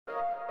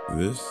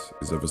This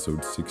is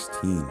episode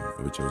 16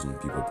 of a Chosen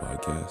People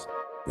podcast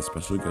with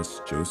special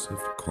guest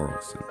Joseph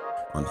Carlson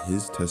on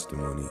his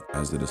testimony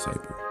as a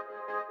disciple.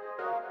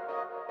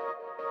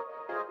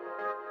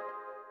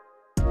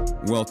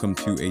 Welcome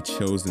to a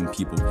Chosen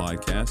People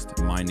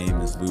podcast. My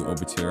name is Lou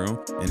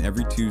Obatero, and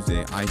every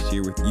Tuesday I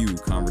share with you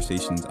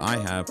conversations I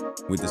have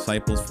with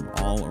disciples from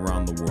all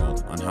around the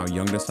world on how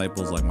young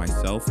disciples like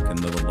myself can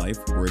live a life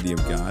worthy of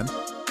God,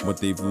 what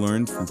they've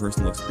learned from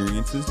personal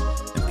experiences,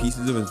 and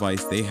pieces of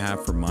advice they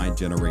have for my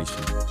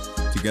generation.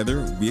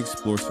 Together, we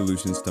explore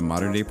solutions to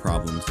modern-day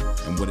problems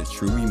and what it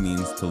truly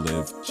means to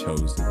live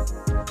chosen.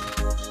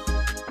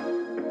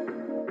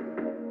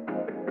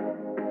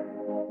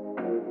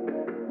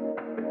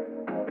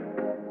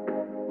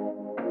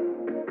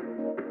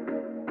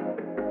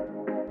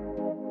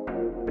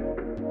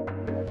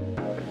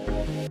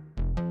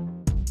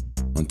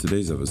 On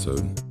today's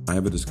episode, I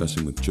have a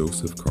discussion with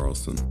Joseph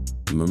Carlson,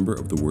 a member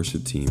of the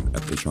worship team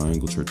at the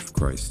Triangle Church of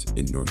Christ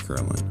in North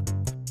Carolina.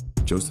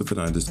 Joseph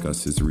and I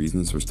discussed his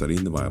reasons for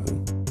studying the Bible,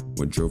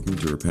 what drove him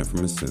to repent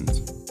from his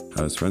sins,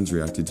 how his friends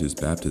reacted to his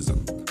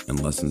baptism,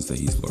 and lessons that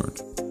he's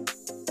learned.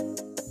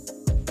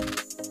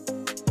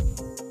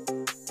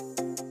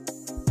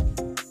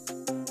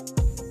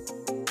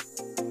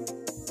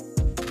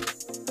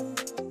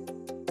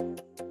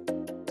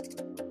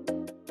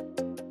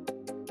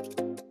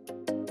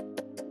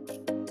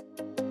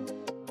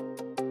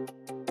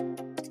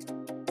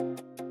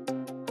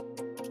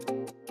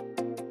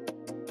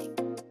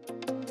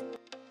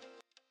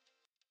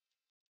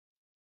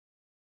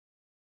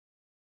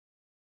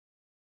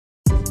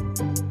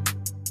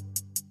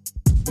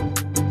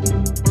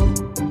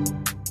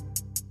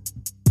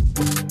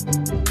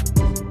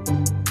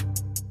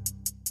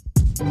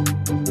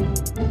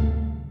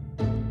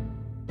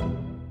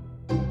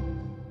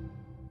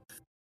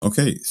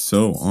 Okay,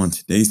 so on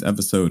today's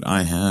episode,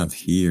 I have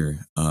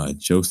here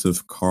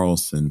Joseph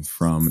Carlson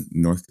from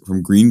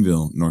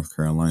Greenville, North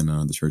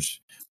Carolina, the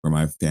church where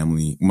my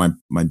family,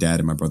 my dad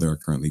and my brother are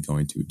currently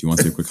going to. Do you want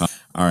to say a quick comment?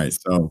 All right,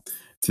 so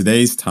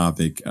today's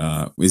topic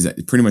is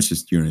pretty much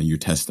just your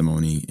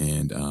testimony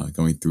and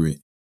going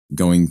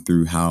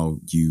through how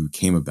you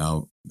came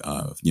about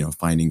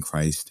finding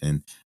Christ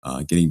and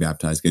getting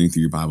baptized, getting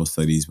through your Bible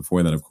studies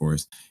before that, of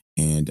course,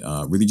 and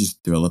really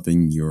just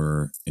developing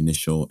your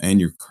initial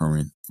and your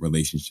current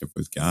relationship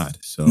with God.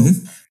 So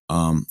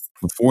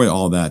before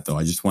all that, though,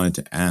 I just wanted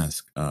to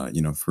ask,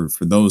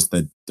 for those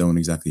that don't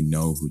exactly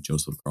know who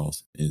Joseph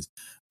Carlson is,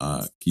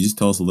 can you just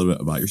tell us a little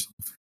bit about yourself?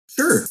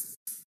 Sure.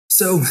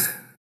 So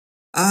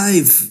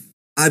I've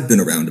been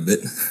around a bit.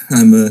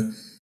 I'm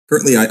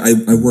currently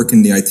I work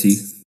in the IT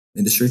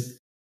industry.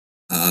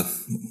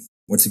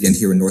 Once again,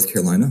 here in North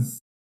Carolina,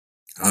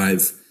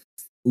 I've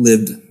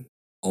lived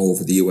all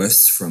over the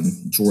U.S. from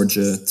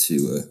Georgia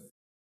to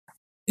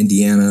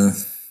Indiana,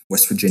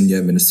 West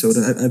Virginia,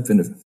 Minnesota. I've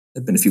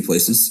been a few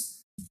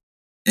places,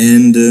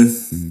 and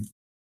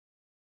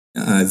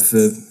I've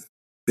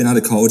been out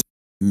of college.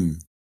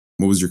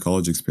 What was your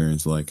college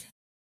experience like?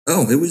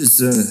 Oh, it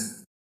was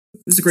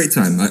a great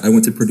time. I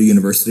went to Purdue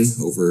University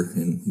over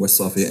in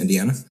West Lafayette,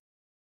 Indiana.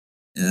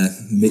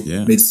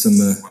 Made some.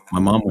 My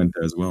mom went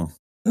there as well.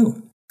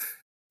 Oh.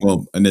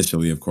 Well,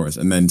 initially, of course,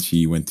 and then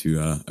she went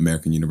to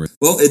American University.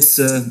 Well, it's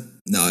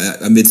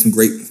I made some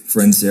great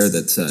friends there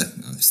that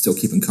I still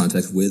keep in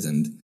contact with,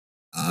 and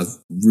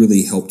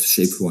really helped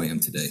shape who I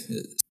am today.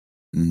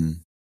 Mm-hmm.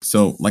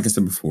 So, like I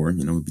said before,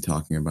 we'll be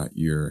talking about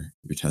your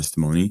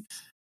testimony,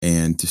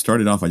 and to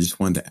start it off, I just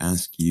wanted to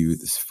ask you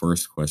this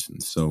first question.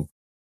 So,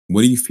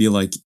 what do you feel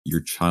like your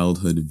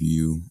childhood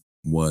view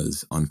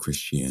was on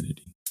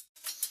Christianity?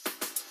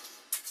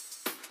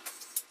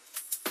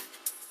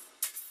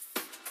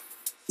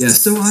 Yeah,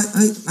 so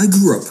I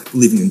grew up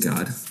believing in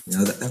God.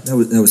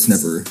 That was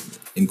never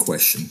in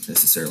question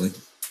necessarily.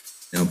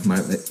 I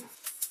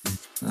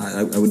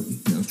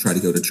would try to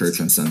go to church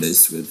on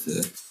Sundays with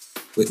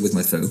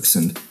my folks,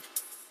 and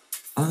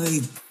I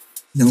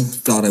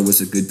thought I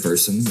was a good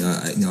person.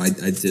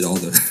 I did all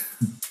the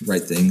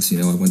right things.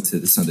 I went to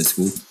the Sunday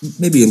school.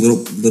 Maybe a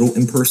little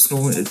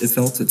impersonal. It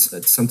felt at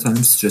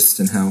sometimes, just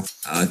in how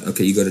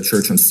you go to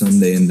church on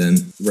Sunday and then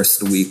the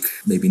rest of the week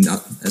maybe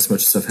not as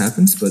much stuff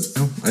happens. But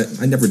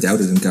I never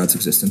doubted in God's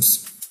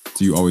existence.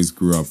 So you always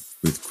grew up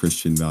with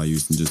Christian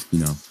values and just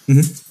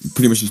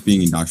pretty much just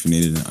being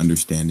indoctrinated and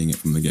understanding it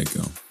from the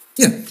get-go.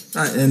 Yeah,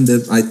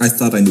 I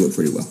thought I knew it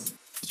pretty well.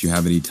 Did you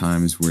have any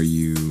times where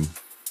you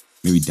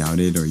maybe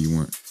doubted or you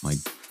weren't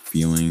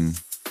feeling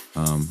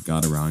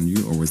God around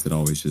you, or was it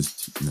always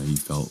just you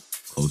felt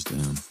close to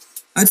Him?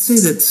 I'd say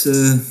that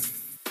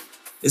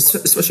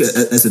especially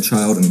as a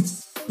child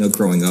and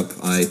growing up,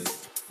 I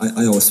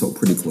always felt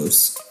pretty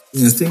close.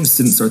 Things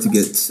didn't start to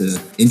get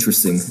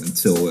interesting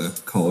until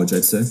college,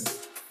 I'd say,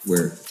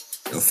 where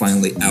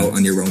finally out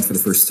on your own for the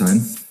first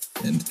time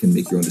and can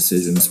make your own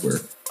decisions,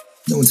 where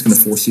no one's going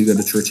to force you to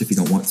go to church if you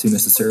don't want to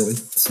necessarily.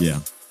 Yeah.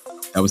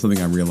 That was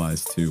something I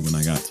realized too when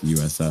I got to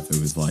USF.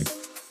 It was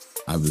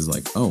I was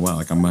like, oh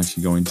wow, I'm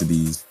actually going to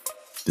these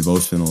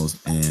devotionals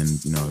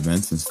and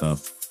events and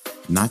stuff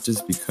not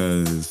just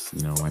because,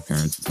 my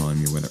parents were telling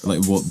me or whatever.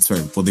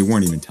 Well, they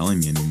weren't even telling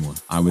me anymore.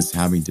 I was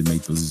having to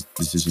make those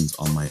decisions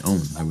on my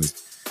own. I was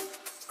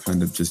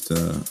kind of just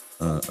a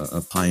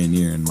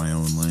pioneer in my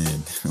own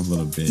land a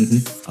little bit,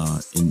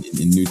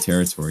 in new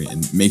territory,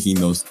 and making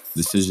those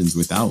decisions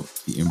without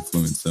the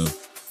influence of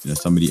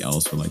somebody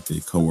else, or like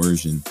the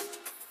coercion,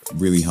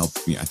 really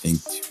helped me, I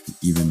think, to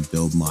even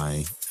build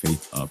my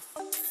faith up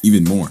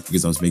even more,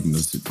 because I was making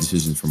those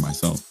decisions for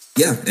myself.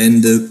 Yeah,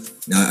 and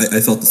I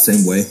felt the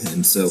same way,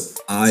 and so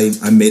I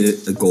made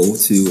it a goal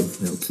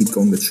to keep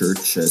going to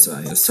church as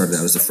I started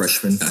out as a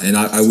freshman, and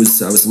I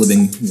was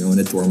living in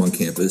a dorm on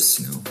campus,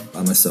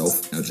 by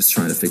myself, just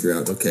trying to figure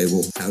out, okay,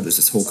 well, how does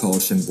this whole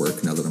college thing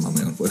work now that I'm on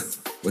my own?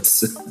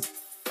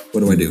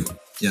 What do I do?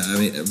 Yeah, I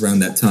mean, around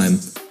that time,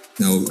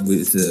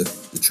 with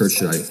the church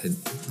that I had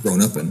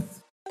grown up in,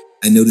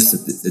 I noticed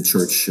that the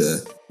church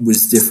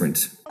was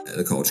different at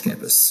a college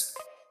campus.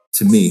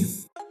 To me,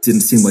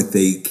 didn't seem like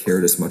they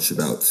cared as much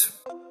about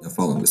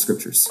following the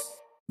scriptures.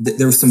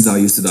 There were some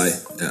values that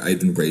I had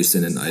been raised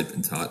in and I had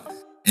been taught,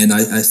 and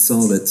I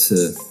saw that,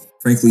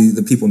 frankly,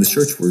 the people in the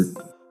church were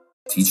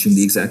teaching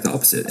the exact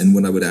opposite. And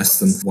when I would ask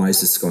them, why is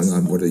this going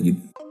on? Why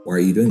are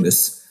you doing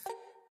this?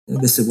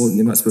 And they said, well,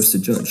 you're not supposed to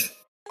judge.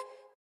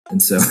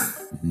 And so,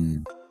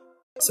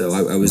 so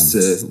I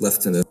was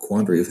left in a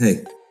quandary of,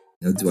 hey,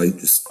 do I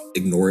just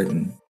ignore it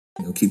and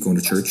keep going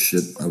to church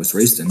that I was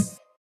raised in?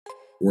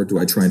 Or do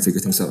I try and figure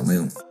things out on my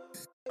own?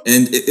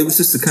 And it was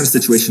just the kind of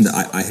situation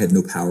that I had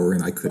no power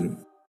in. I couldn't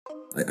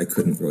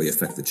really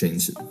affect the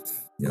change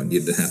that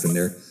needed to happen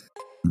there.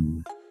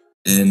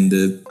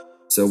 And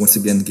so once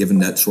again, given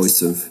that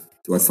choice of,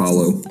 do I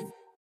follow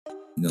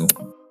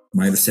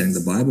my understanding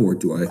of the Bible, or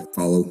do I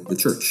follow the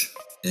church?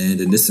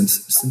 And in this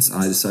instance,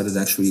 I decided to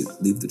actually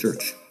leave the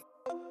church.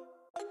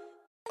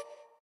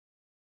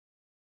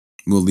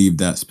 We'll leave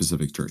that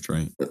specific church,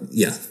 right?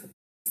 Yeah.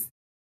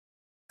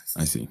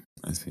 I see.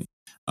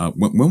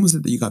 When was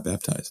it that you got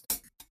baptized?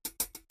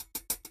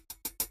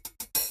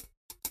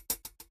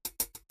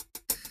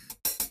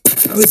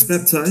 I was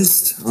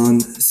baptized on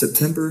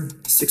September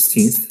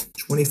 16th,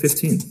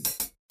 2015.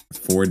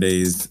 4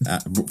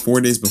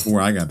 days before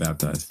I got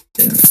baptized.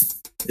 Yeah.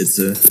 It's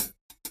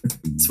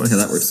funny how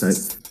that works, right?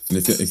 And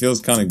it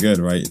feels kind of good,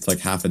 right? It's like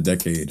half a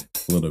decade,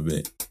 a little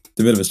bit. It's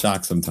a bit of a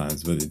shock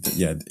sometimes, but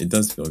it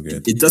does feel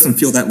good. It doesn't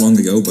feel that long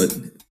ago, but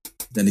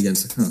then again,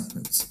 it's like,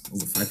 that's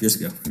over 5 years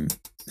ago.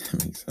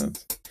 That makes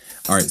sense.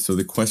 All right, so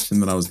the question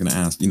that I was going to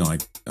ask,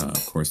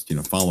 of course,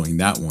 following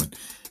that one,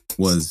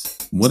 was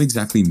what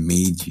exactly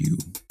made you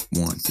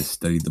want to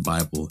study the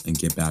Bible and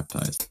get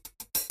baptized?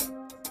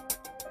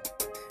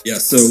 Yeah,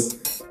 so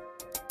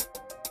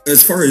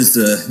as far as,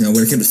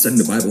 when it came to studying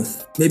the Bible,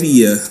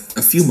 maybe a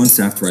few months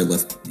after I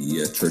left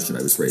the church that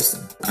I was raised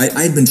in,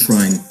 I'd been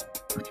trying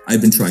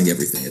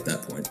everything at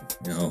that point,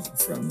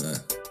 from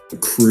the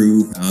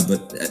crew,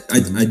 but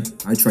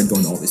I tried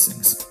going to all these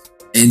things,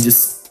 and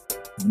just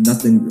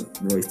nothing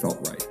really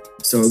felt right.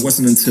 So it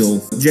wasn't until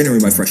January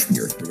my freshman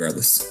year,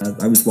 regardless.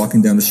 I was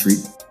walking down the street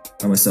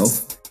by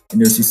myself, and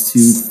there's these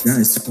two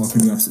guys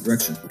walking in the opposite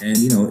direction. And,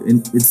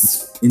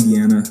 it's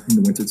Indiana in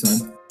the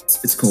wintertime.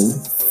 It's cold.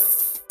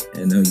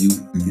 And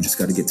you just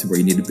got to get to where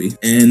you need to be.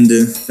 And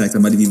in fact, I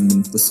might have even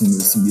been listening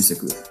to some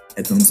music with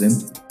headphones in.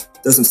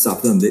 Doesn't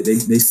stop them. They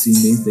see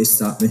me. They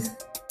stop me.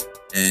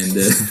 And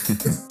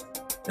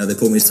now they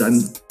pull me aside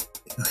and,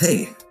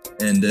 hey.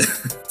 And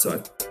so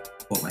I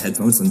bought my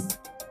headphones, and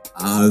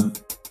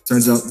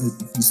turns out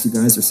these two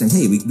guys are saying,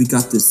 hey, we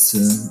got this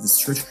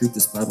church group,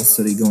 this Bible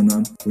study going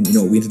on. When,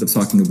 we ended up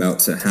talking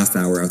about a half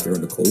hour out there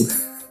in the cold,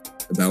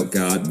 about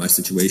God, my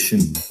situation,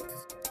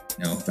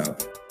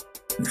 about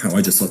how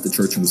I just left the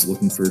church and was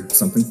looking for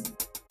something.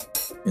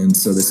 And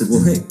so they said,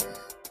 well, hey,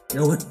 you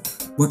know what?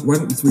 Why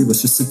don't the three of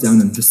us just sit down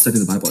and just study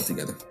the Bible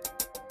together?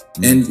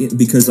 And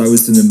because I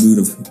was in the mood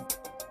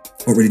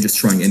of already just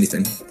trying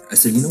anything, I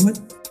said, you know what?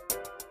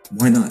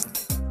 Why not?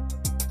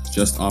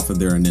 Just off of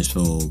their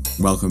initial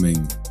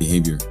welcoming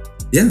behavior.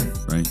 Yeah.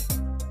 Right.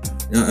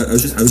 Yeah, I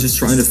was just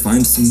trying to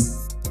find some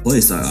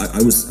place.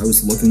 I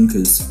was looking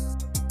because,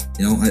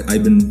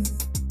 I've been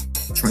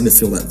trying to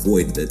fill that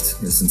void that,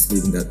 since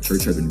leaving that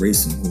church I've been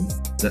raised in.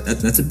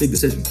 That's a big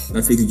decision.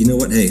 I figured, you know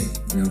what? Hey,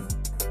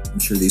 I'm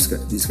sure these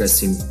guys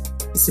seem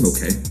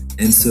okay.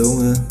 And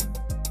so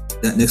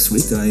that next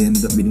week, I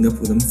ended up meeting up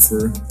with them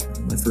for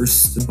my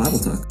first Bible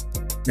talk.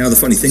 Now, the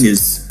funny thing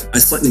is, I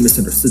slightly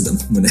misunderstood them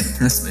when they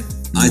asked me.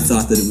 I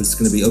thought that it was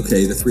going to be,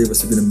 okay, the three of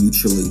us are going to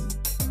mutually,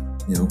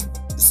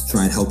 just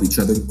try and help each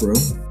other grow.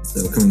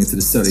 So coming into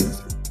the study,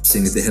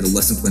 seeing that they had a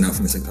lesson planned out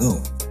for me, it's like, oh,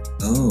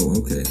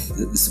 okay,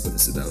 this is what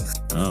it's about.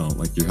 Oh,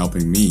 like you're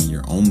helping me,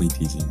 you're only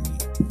teaching me.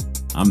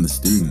 I'm the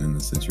student in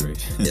this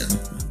situation. Yeah.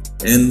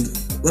 And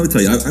let me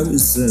tell you, I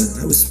was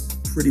a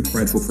pretty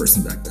prideful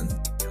person back then.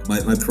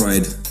 My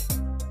pride,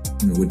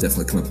 would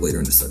definitely come up later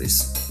in the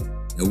studies.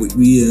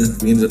 We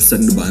ended up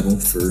studying the Bible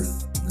for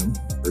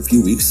a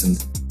few weeks, and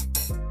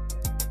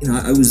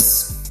I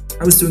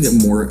was doing it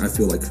more, I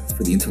feel like,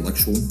 for the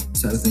intellectual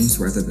side of things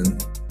rather than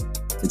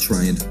to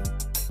try and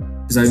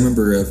because I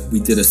remember we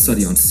did a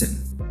study on sin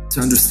to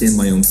understand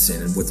my own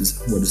sin and what is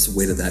the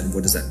weight of that and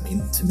what does that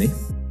mean to me.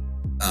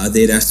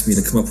 They had asked me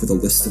to come up with a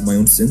list of my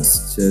own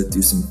sins to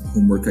do some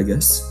homework, I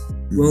guess.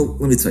 Well,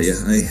 let me tell you,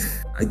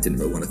 I didn't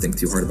really want to think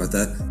too hard about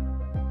that.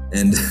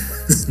 And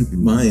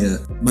my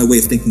way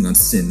of thinking on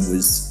sin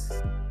was,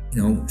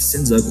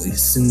 sin's ugly.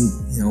 Sin,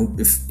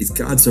 if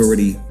God's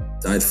already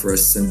died for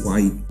us, then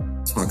why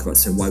talk about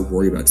sin? Why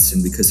worry about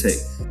sin? Because hey,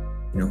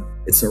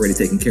 it's already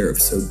taken care of.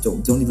 So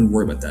don't even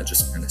worry about that.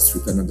 Just kind of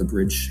sweep that under the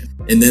bridge.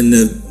 And then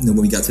when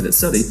we got to that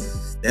study,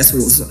 they asked me,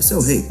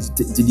 so hey,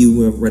 did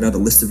you write out a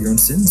list of your own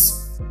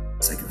sins?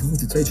 It's like, oh,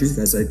 to tell you the truth,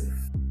 guys, I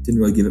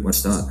didn't really give it much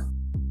thought.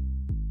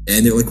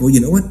 And they're like, well, you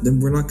know what? Then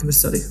we're not going to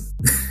study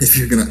if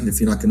you're not going to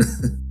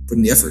put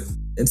in the effort.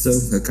 And so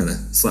that kind of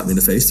slapped me in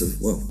the face of,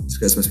 well, these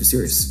guys must be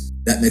serious.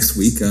 That next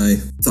week, I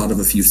thought of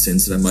a few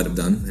sins that I might have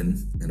done, and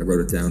I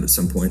wrote it down at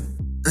some point.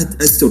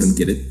 I still didn't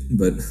get it,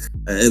 but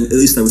at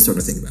least I was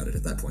starting to think about it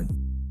at that point.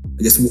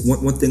 I guess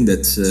one thing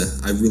that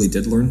I really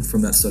did learn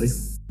from that study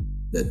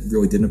that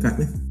really did impact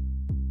me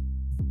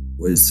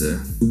was the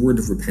word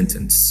of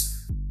repentance.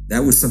 That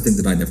was something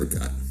that I never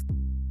got.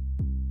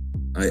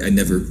 I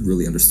never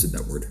really understood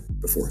that word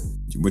before.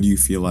 What do you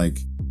feel like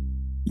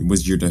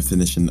was your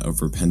definition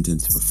of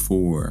repentance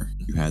before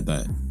you had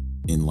that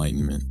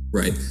enlightenment?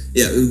 Right.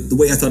 Yeah, the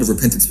way I thought of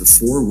repentance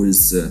before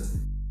was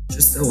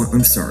just, oh,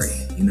 I'm sorry.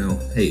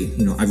 Hey,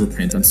 I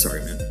repent. I'm sorry,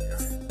 man.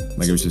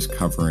 Like it was just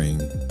covering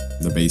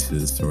the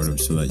bases, sort of,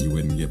 so that you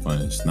wouldn't get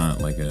punished.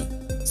 Not like a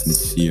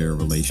sincere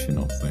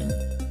relational thing.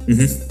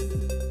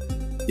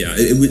 Mm-hmm. Yeah,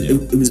 it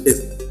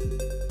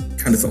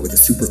kind of felt like a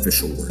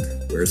superficial word,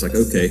 where it's like,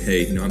 okay,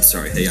 hey, I'm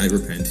sorry, hey, I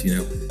repent,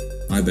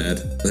 my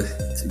bad. But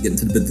to get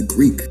into the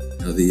Greek,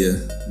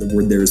 the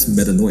word there is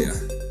metanoia,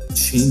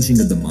 changing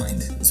of the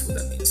mind is what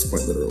that means,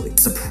 quite literally.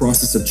 It's a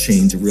process of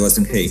change, of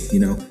realizing, hey,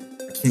 I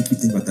can't keep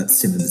thinking about that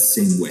sin in the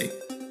same way.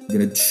 I'm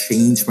going to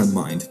change my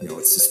mind.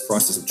 It's this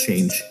process of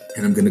change,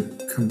 and I'm going to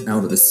come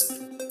out of this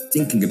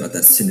thinking about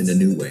that sin in a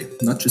new way,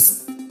 not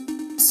just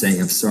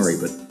saying I'm sorry,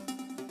 but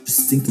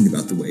just thinking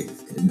about the way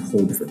in a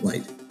whole different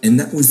light. And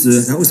that was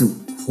a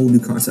whole new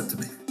concept to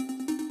me.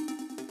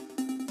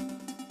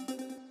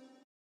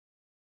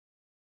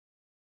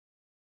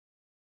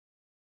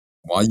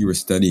 While you were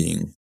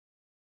studying,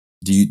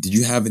 did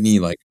you have any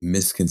like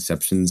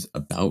misconceptions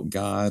about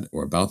God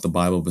or about the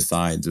Bible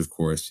besides, of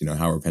course,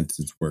 how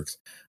repentance works?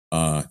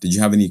 Did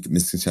you have any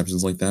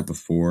misconceptions like that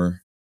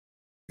before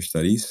your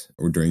studies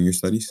or during your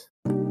studies?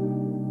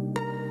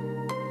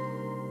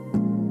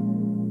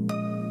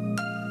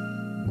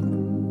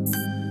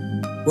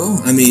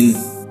 Well,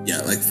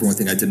 yeah, like for one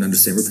thing, I didn't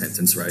understand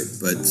repentance, right?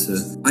 But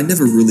I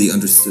never really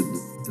understood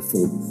the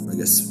full, I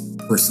guess,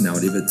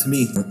 personality of it. To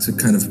me, to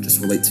kind of just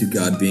relate to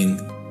God being,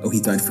 oh, he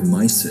died for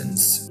my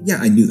sins. Yeah,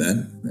 I knew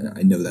that.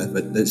 I know that,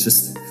 but it's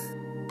just,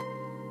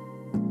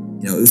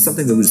 it was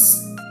something that was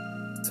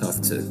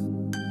tough to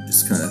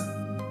just kind of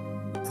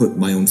put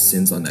my own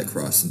sins on that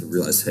cross and to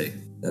realize, hey,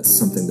 that's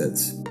something that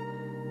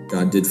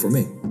God did for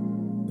me.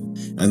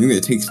 I think that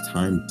it takes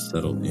time to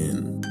settle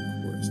in.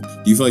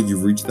 Do you feel like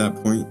you've reached that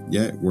point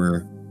yet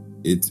where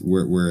it's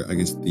where I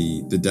guess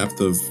the depth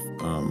of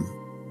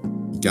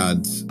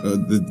God's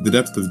the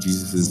depth of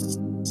Jesus's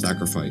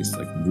sacrifice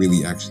like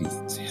really actually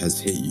has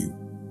hit you?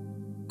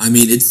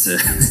 It's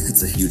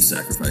it's a huge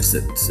sacrifice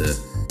that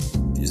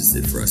Jesus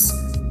did for us,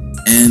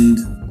 and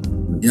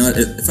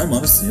if I'm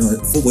honest, the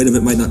full weight of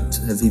it might not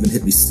have even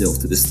hit me still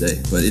to this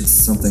day, but it's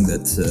something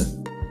that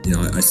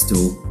I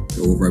still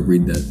go over. I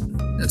read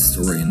that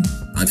story, and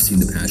I've seen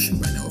the Passion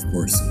by now, of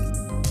course.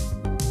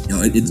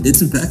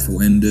 It's impactful,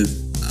 and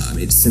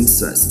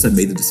since I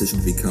made the decision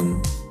to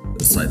become a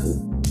disciple,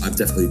 I've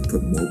definitely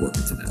put more work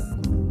into that.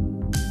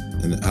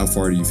 And how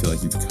far do you feel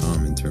like you've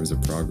come in terms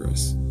of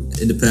progress?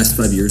 In the past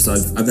 5 years,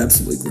 I've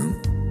absolutely grown,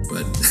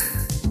 but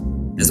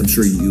as I'm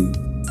sure you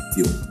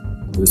feel,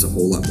 there's a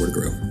whole lot more to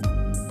grow.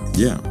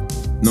 Yeah,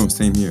 no,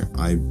 same here.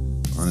 I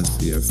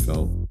honestly have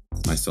felt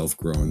myself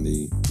grow in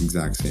the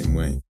exact same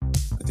way.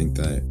 I think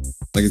that,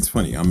 like, it's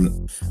funny.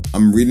 I'm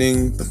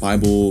reading the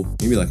Bible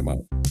maybe like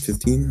about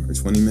 15 or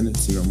 20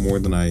 minutes, more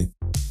than I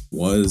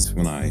was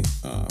when I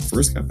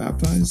first got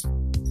baptized.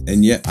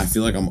 And yet I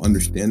feel like I'm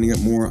understanding it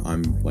more.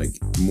 I'm like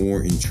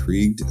more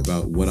intrigued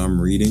about what I'm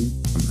reading.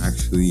 I'm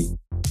actually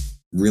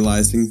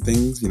realizing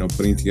things,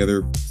 putting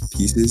together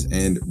pieces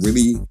and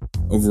really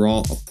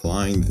overall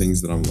applying the things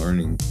that I'm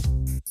learning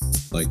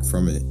like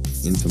from it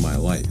into my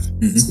life,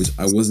 which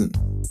I wasn't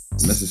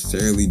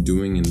necessarily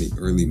doing in the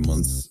early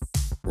months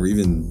or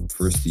even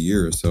first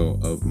year or so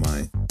of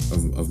my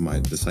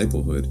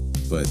disciplehood.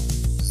 But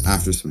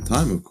after some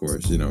time, of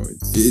course, it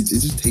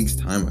just takes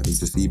time, I think,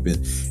 to seep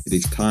in. It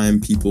takes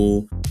time,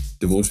 people,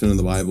 devotion in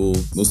the Bible,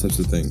 those types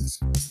of things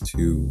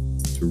to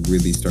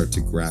really start to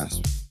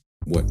grasp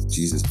what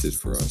Jesus did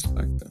for us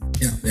back then.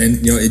 Yeah,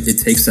 and it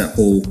takes that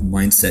whole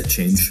mindset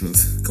change of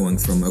going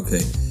from,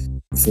 okay,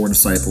 before a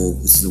disciple,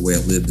 this is the way I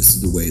live, this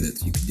is the way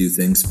that you can do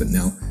things, but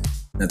now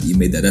that you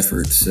made that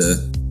effort,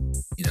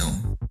 you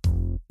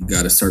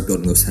got to start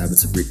building those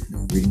habits of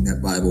reading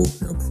that Bible,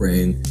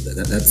 praying.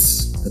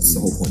 That's the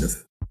whole point of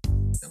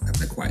having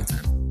that quiet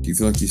time. Do you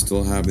feel like you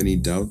still have any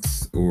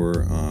doubts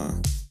or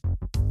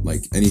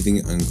like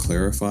anything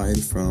unclarified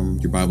from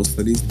your Bible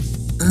studies?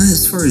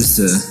 As far as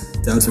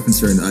doubts are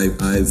concerned, I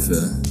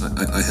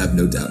have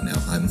no doubt now.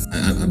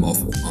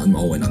 I'm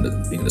all in on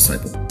being a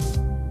disciple.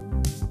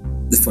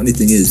 The funny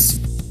thing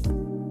is,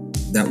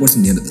 that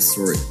wasn't the end of the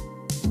story,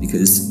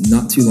 because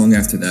not too long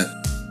after that,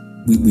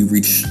 we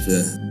reached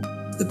the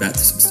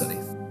baptism study.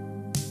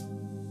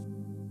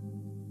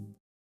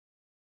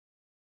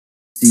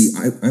 See,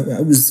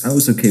 I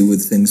was okay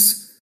with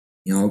things,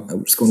 I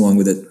was going along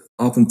with it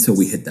up until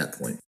we hit that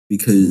point,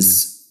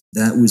 because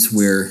that was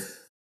where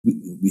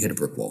we hit a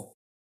brick wall.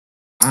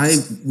 I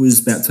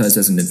was baptized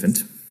as an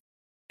infant,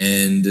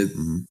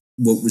 and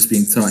what was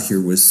being taught here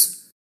was,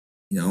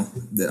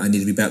 that I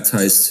need to be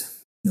baptized,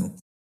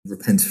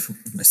 repent for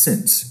my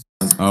sins.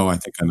 Oh, I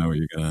think I know what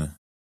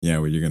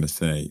you're gonna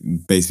say.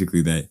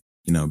 Basically that,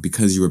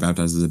 because you were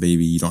baptized as a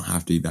baby, you don't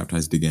have to be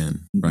baptized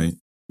again, right?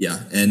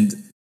 Yeah, and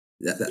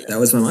that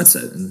was my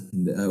mindset,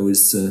 and I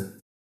was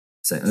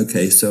saying,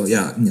 okay, so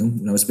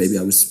when I was a baby,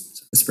 I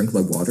was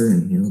sprinkled by water,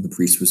 and the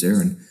priest was there,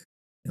 and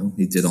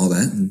he did all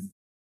that, and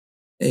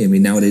hey, I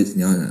mean, nowadays,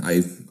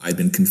 I've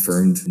been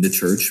confirmed in the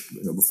church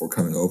before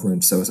coming over,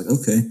 and so I was like,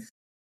 okay,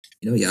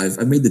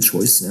 I've made the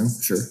choice now,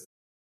 sure,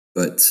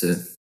 but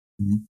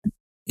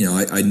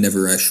I'd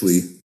never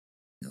actually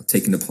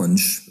taken the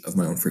plunge of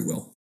my own free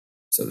will,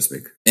 so to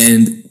speak.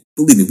 And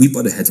believe me, we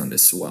butted heads on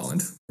this as well.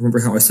 And remember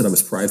how I said I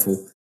was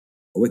prideful?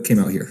 Well, it came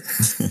out here.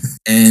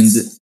 And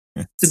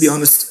to be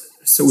honest,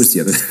 so was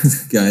the other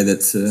guy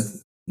that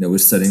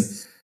was studying.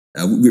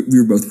 We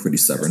were both pretty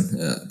stubborn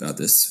about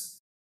this.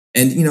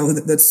 And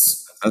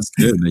that's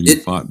good that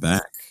you fought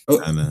back.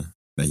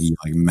 That he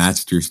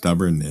matched your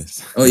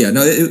stubbornness. Oh yeah,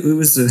 no, it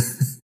was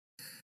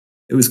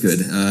it was good.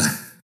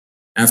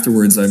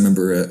 Afterwards, I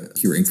remember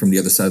hearing from the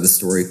other side of the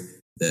story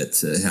that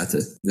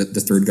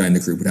the third guy in the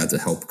group would have to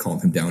help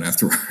calm him down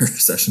after our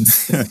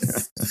sessions.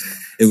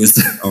 It was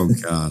oh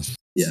gosh,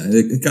 yeah,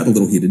 it got a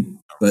little heated,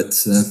 but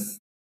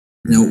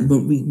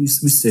but we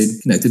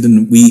stayed connected,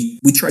 and we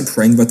tried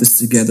praying about this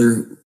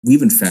together. We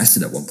even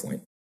fasted at one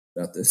point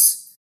about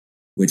this,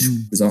 which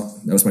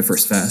that was my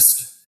first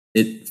fast.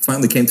 It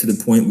finally came to the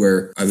point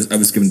where I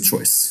was given a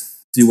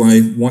choice: do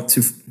I want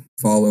to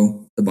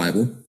follow the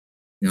Bible,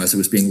 as it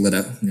was being laid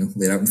out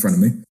in front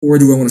of me, or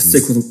do I want to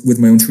stick with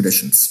my own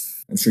traditions?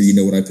 I'm sure you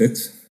know what I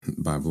picked.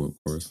 Bible, of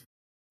course.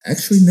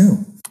 Actually,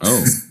 no.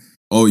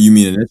 Oh, you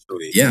mean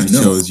initially? Yeah, you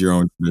chose your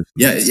own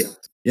traditions.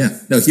 Yeah.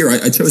 No, here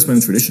I chose my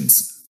own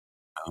traditions.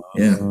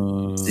 Yeah.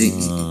 See,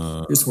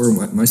 here's where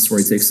my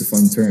story takes a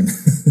fun turn.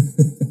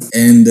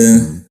 And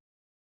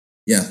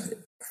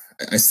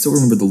I still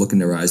remember the look in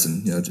their eyes,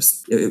 and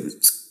just it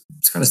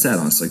was kind of sad,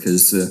 honestly,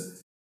 because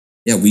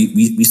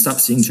we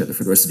stopped seeing each other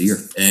for the rest of the year,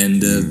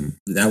 and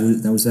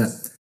that was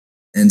that.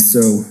 And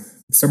so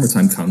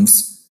summertime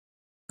comes.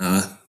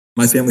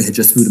 My family had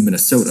just moved to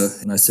Minnesota,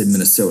 and I say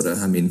Minnesota,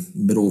 I mean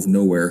middle of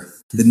nowhere.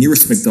 The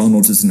nearest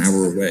McDonald's is an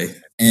hour away,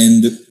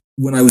 and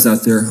when I was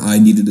out there, I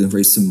needed to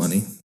raise some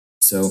money,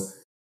 so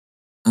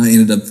I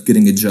ended up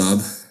getting a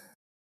job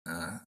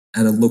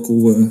at a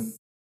local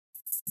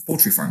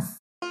poultry farm.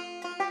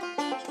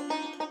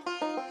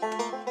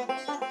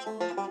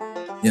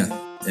 Yeah,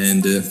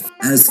 and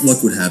as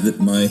luck would have it,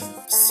 my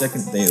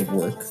second day of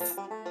work,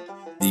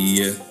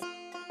 the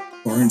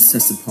barns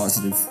tested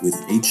positive with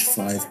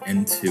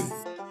H5N2.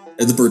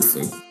 The bird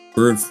flu.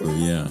 Bird flu,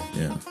 yeah.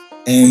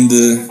 And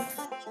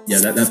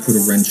that put a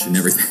wrench in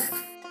everything.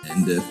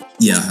 And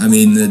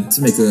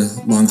to make a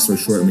long story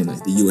short,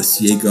 the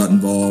USDA got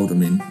involved.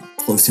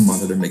 Closely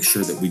monitor, make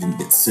sure that we didn't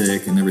get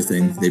sick and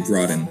everything. They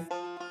brought in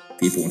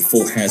people in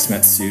full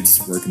hazmat suits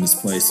to work in this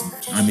place.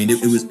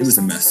 It was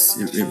a mess.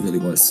 It really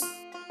was.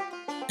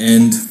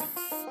 And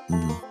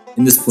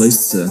in this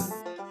place, to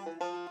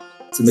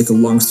make a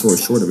long story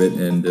short of it,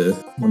 and I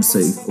want to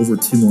say over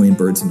 2 million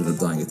birds ended up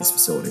dying at this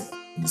facility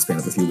in the span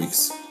of a few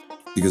weeks.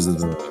 Because of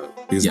the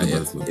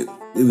bird flu.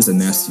 It was a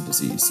nasty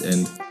disease.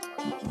 And,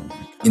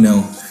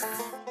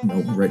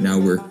 right now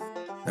we're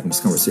having this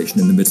conversation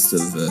in the midst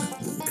of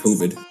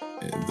COVID.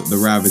 The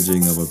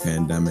ravaging of a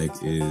pandemic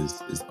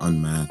is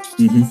unmatched.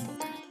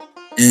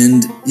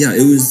 And,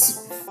 it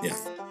was,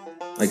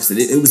 like I said,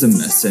 it was a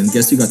mess. And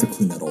guess who got to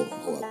clean that all up?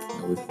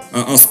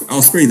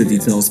 I'll spare you the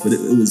details, but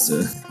it was...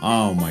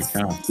 oh my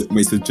God.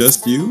 Wait, so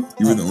just you?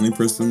 You were the only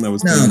person that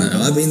was... No.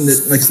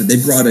 Like I said, they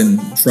brought in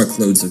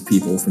truckloads of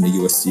people from the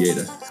USDA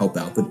to help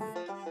out, but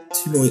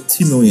 2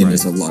 million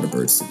is a lot of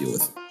birds to deal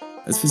with.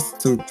 That's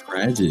just so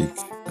tragic.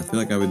 I feel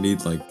like I would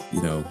need a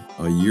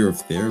year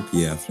of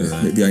therapy after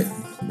that.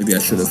 Maybe I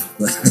should have.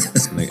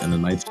 And a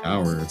nice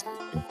shower.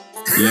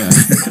 Yeah.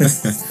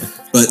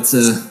 But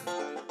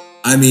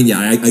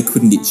I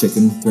couldn't eat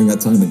chicken during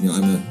that time, and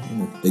I'm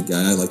a big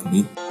guy. I like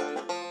meat.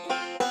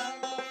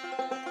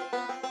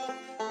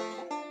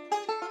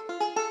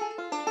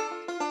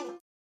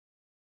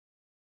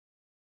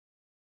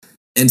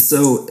 And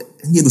so,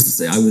 needless to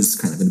say, I was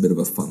kind of in a bit of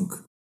a funk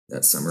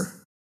that summer.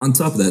 On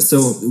top of that,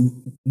 so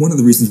one of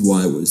the reasons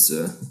why I was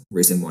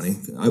raising money,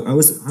 I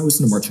was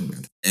in a marching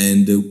band,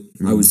 and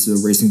I was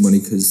raising money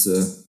because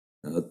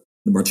the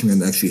marching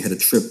band actually had a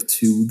trip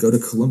to go to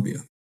Colombia,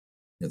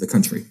 the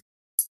country.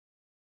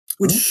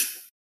 Which,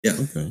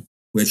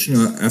 which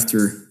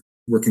after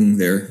working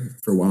there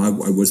for a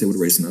while, I was able to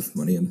raise enough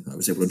money, and I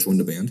was able to join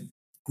the band.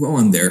 While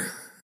I'm there,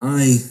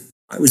 I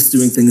was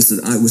doing things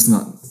that I was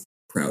not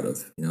proud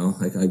of.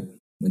 Like I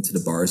went to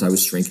the bars, I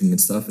was drinking and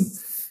stuff, and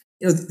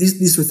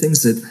these were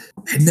things that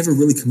had never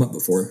really come up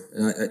before.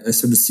 And I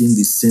started seeing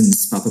these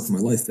sins pop up in my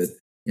life that,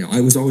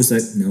 I was always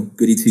that,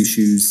 goody two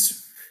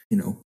shoes,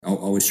 I'll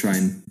always try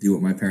and do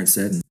what my parents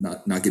said and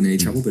not get in any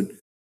trouble. But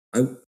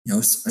I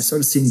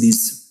started seeing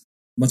these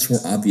much more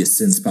obvious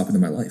sins pop into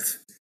my life.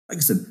 Like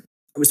I said,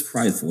 I was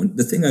prideful. And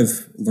the thing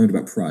I've learned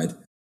about pride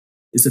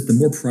is that the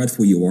more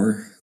prideful you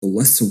are, the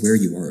less aware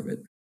you are of it.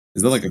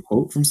 Is that like a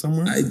quote from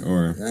somewhere? I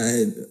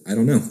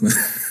don't know,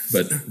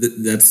 but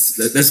that's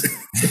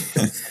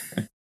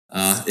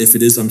if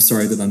it is, I'm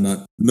sorry that I'm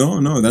not.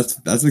 No,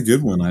 that's a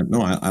good one. I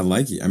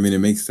like it. I mean, it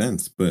makes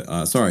sense.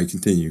 But sorry,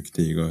 continue.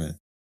 Go ahead.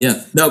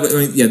 Yeah, no, but I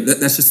mean, yeah,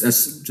 that's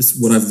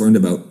just what I've learned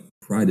about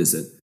pride is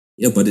that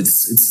but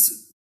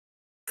it's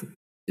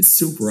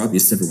super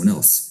obvious to everyone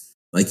else.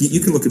 Like you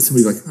can look at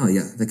somebody like, oh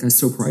yeah, that guy's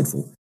so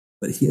prideful,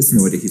 but he has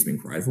no idea he's being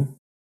prideful.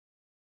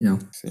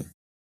 See.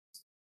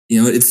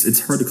 It's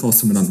hard to call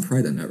someone on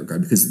pride in that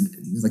regard because,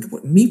 like,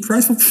 what, me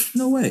prideful?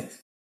 No way.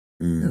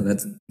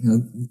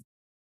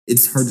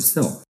 It's hard to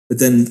tell. But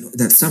then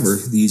that summer,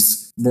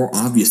 these more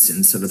obvious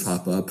sins sort of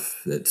pop up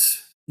that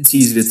it's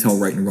easy to tell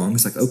right and wrong.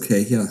 It's like, okay,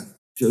 yeah,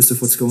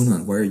 Joseph, what's going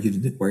on? Why are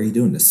you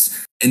doing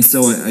this? And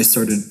so I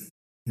started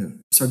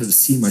to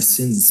see my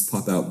sins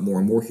pop out more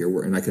and more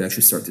here, and I could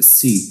actually start to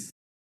see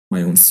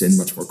my own sin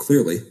much more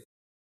clearly.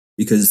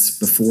 Because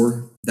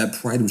before, that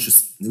pride was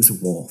it was a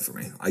wall for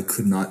me. I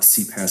could not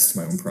see past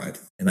my own pride.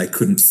 And I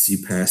couldn't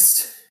see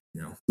past,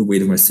 the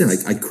weight of my sin.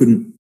 I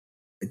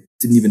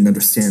didn't even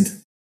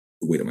understand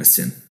the weight of my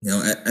sin.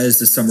 As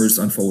the summer's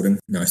unfolding,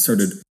 I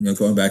started,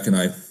 going back and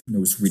I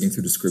was reading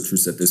through the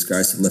scriptures that this guy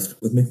had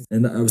left with me.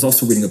 And I was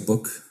also reading a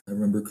book, I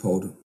remember,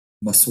 called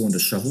Muscle and a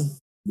Shovel,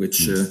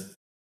 which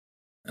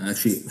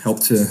actually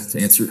helped to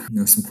answer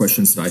some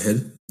questions that I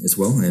had as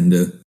well. And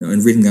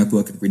in reading that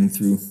book and reading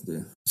through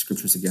the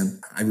scriptures again,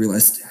 I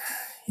realized,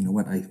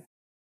 what,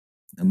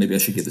 maybe I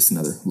should give this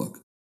another look.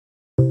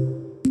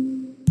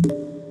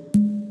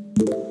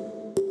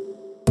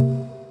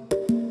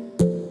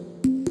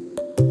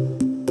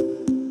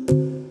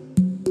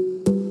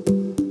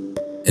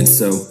 And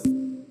so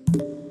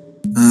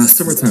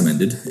summertime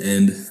ended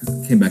and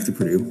came back to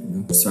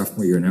Purdue,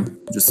 sophomore year now.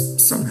 Just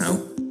somehow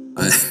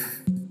I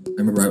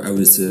remember I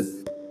was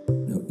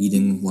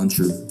eating lunch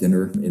or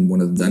dinner in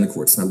one of the dining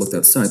courts, and I looked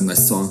outside and I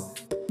saw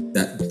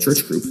that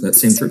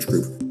same church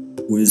group,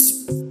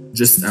 was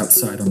just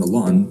outside on the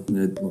lawn.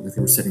 They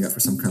were setting up for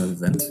some kind of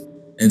event.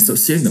 And so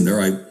seeing them there,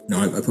 I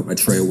put my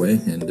tray away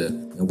and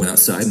I went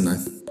outside and I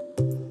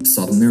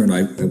saw them there, and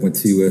I went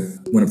up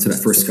to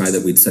that first guy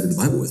that we'd studied the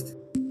Bible with.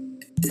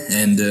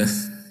 And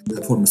I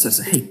pulled him aside and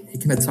said, hey,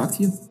 can I talk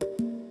to you?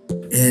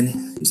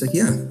 And he's like,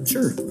 yeah,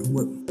 sure.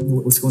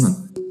 What's going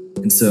on?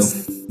 And so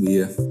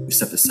we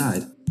stepped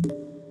aside,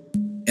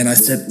 and I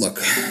said, look,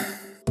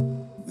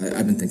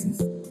 I've been thinking,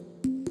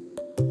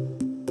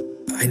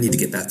 I need to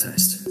get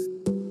baptized.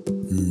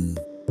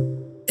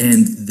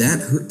 And that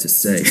hurt to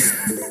say,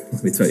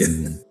 let me tell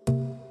you.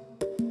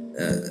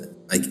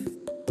 Like,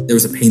 there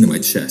was a pain in my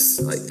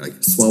chest, like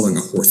swallowing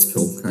a horse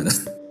pill, kind of.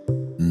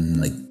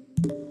 Like,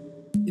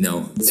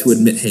 to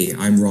admit, hey,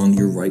 I'm wrong,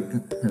 you're right,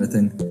 kind of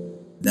thing.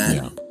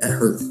 That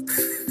hurt.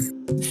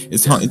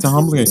 It's a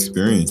humbling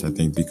experience, I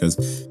think, because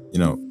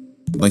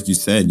like you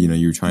said,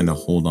 you were trying to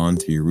hold on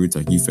to your roots.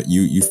 Like you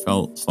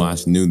felt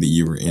 / knew that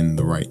you were in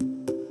the right.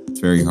 It's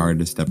very hard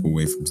to step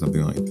away from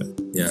something like that.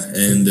 Yeah,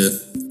 and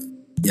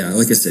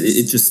like I said,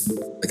 it just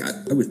like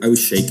I was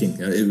shaking.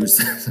 It was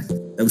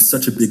that was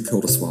such a big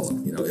pill to swallow.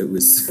 It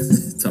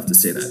was tough to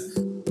say that.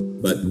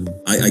 But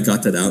I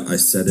got that out. I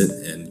said it,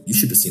 and you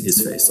should have seen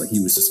his face. Like,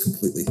 he was just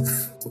completely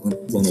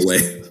blown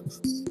away.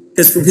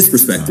 Because from his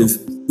perspective,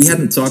 we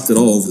hadn't talked at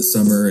all over the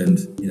summer, and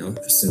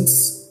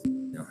since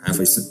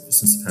halfway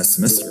since the past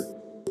semester.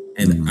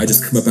 And I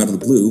just come up out of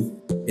the blue,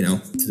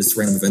 to this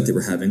random event they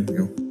were having.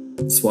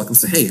 Just walk up and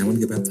say, "Hey, I want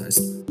to get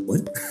baptized."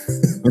 What?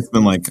 It's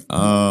been like,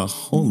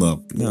 hold up.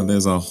 No,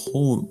 there's a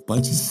whole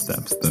bunch of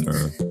steps that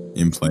are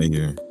in play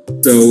here.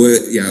 So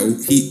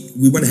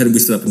we went ahead and we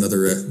set up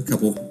another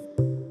couple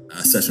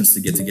sessions to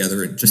get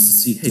together and just to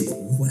see, hey,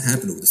 what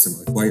happened over the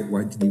summer? Like,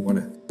 why did you want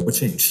to? What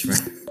changed?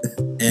 Right?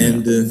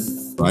 And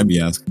I'd be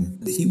asking.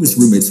 He was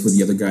roommates with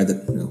the other guy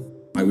that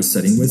I was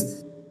studying with,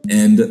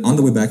 and on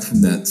the way back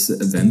from that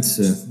event,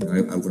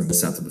 I learned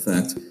this after the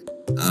fact.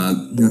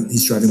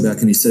 He's driving back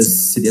and he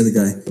says to the other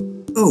guy,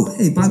 "Oh,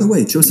 hey, by the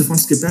way, Joseph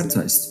wants to get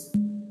baptized."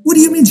 What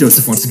do you mean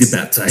Joseph wants to get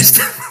baptized?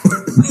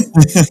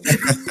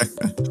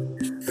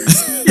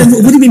 Yeah,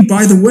 what do you mean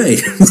by the way?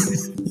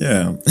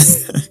 Yeah.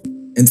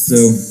 And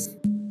so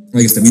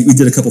like I said, we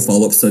did a couple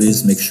follow-up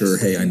studies, make sure,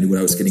 hey, I knew what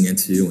I was getting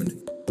into, and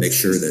make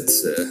sure that,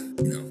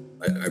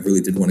 I really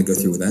did want to go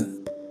through with that.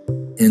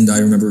 And I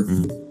remember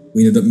Mm.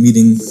 we ended up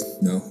meeting,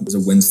 it was a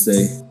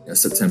Wednesday,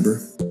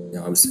 September.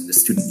 I was in the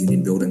student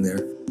union building there.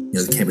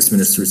 The campus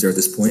minister was there at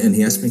this point, and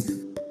he asked me,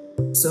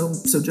 so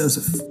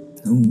Joseph,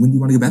 when do you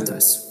want to get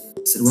baptized?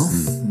 I said, well,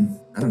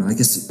 I don't know, I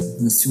guess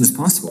as soon as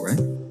possible, right?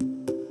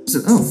 He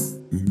said, oh,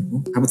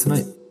 well, how about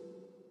tonight?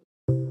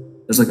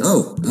 I was like,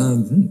 oh,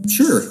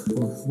 sure,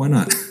 well, why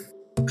not?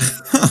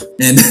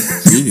 And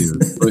Jeez.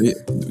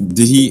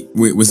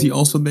 Wait, was he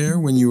also there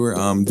when you were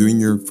doing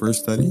your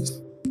first studies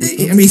with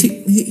I them? mean,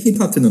 he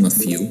popped in on a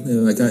few.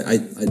 I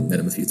met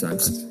him a few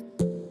times, Nice.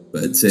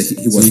 but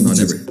he wasn't on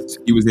every. So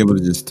he was able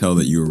to just tell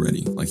that you were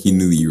ready. Like he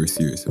knew that you were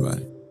serious about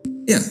it.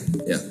 Yeah,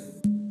 yeah.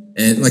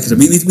 And like I said,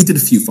 we did a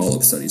few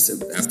follow-up studies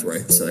after I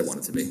said I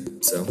wanted to be.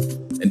 So,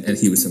 and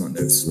he was in on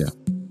those. Yeah.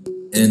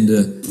 And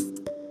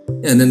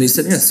and then he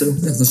said, let's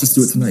just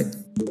do it tonight.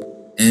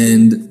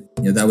 And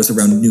that was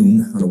around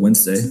noon on a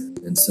Wednesday,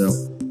 and so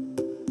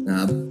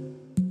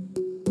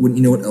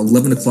when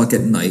 11 o'clock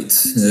at night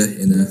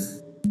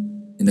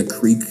in a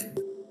creek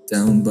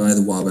down by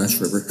the Wabash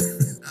River,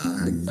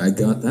 I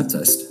got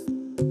baptized.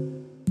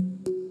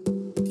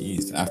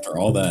 Jeez. After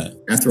all that.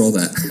 After all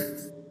that.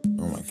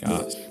 Oh my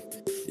gosh.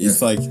 It's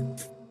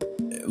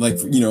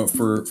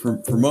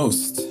for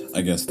most,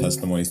 I guess,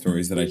 testimony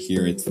stories that I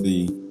hear, it's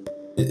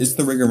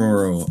the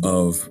rigmarole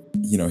of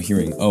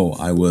hearing, oh,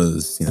 I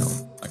was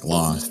like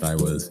lost, I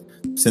was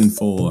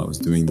sinful, I was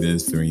doing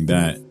this, doing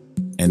that,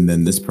 and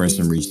then this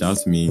person reached out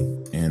to me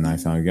and I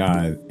found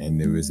God,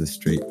 and it was a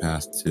straight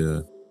path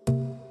to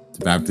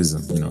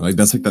baptism.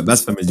 That's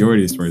the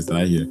majority of stories that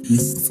I hear.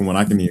 From what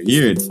I can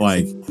hear, it's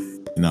like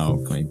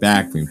going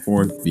back, going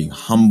forth, being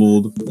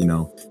humbled,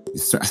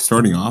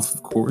 starting off,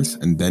 of course,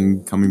 and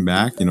then coming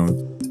back,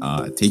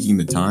 taking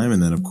the time,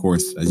 and then, of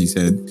course, as you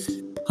said,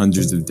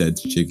 hundreds of dead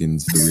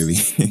chickens to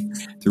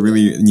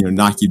really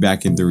knock you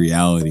back into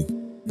reality.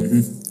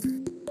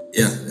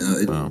 Yeah.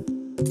 Wow.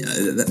 Yeah,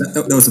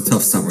 that was a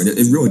tough summer.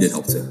 It really did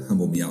help to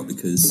humble me out,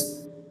 because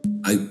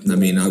I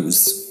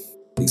was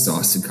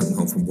exhausted coming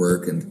home from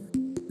work, and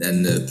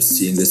then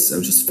seeing this, I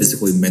was just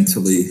physically,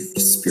 mentally,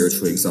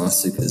 spiritually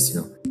exhausted, because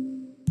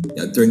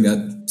during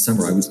that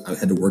summer I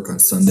had to work on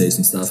Sundays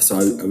and stuff, so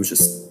I was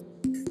just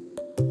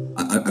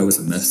I was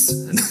a mess.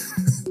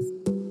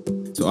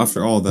 So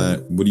after all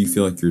that, what do you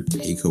feel like your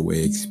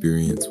takeaway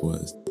experience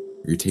was?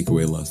 Your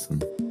takeaway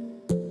lesson?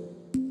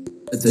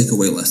 A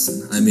takeaway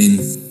lesson. I mean,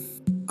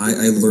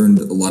 I learned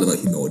a lot about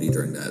humility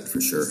during that,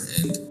 for sure,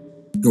 and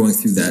going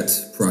through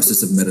that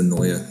process of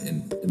metanoia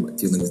and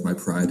dealing with my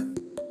pride.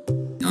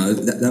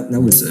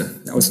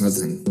 That was another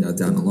thing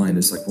down the line.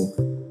 It's like, well,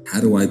 how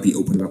do I be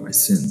open about my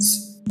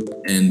sins?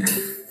 And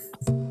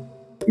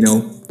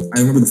I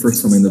remember the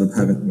first time I ended up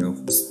having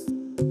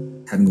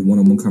having a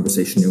one-on-one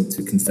conversation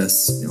to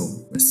confess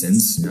my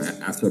sins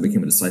after I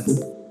became a disciple.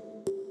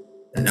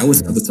 And that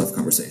was another tough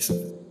conversation,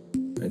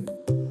 right?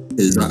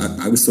 Because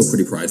I was still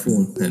pretty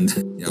prideful, and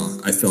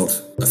I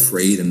felt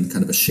afraid and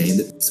kind of ashamed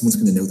that someone's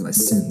going to know that I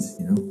sinned,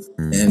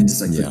 and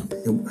it's like,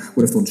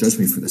 what if they'll judge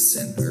me for this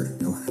sin, or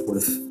what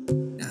if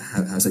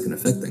how's that going to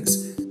affect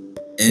things?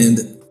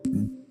 And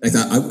like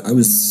I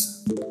was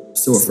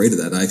so afraid of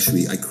that, I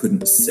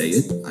couldn't say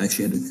it. I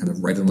actually had to kind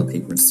of write it on a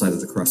paper and slide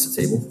it across the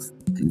table.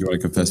 You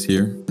want to confess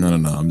here? No.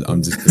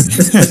 I'm just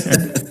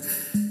kidding.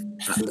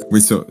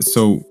 Wait,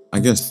 so I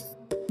guess,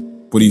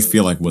 what do you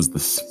feel like was the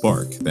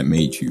spark that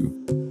made you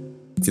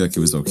feel like it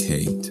was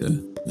okay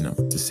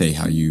to say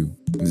how you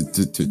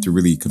to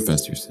really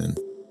confess your sin?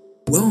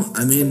 Well,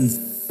 I mean,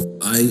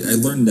 I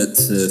learned that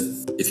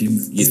if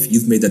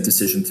you've made that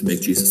decision to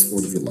make Jesus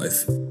Lord of your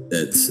life,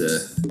 that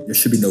there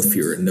should be no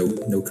fear and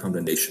no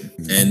condemnation,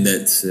 and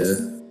that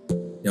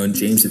in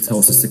James it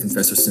tells us to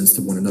confess our sins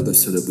to one another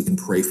so that we can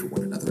pray for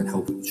one another and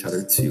help each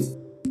other to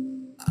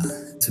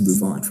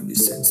move on from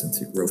these sins and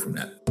to grow from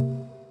that.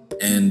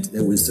 And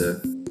it was a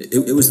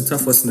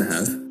tough lesson to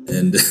have.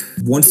 And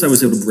once I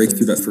was able to break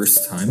through that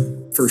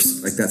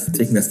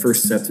taking that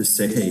first step to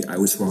say, hey, I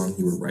was wrong,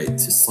 you were right,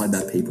 to slide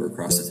that paper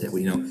across the table,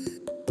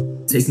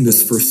 taking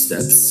those first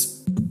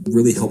steps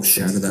really helped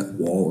shatter that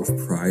wall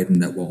of pride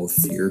and that wall of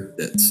fear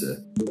that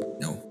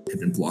had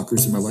been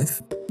blockers in my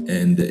life.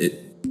 And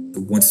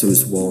once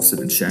those walls had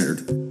been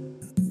shattered,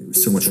 there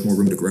was so much more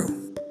room to grow.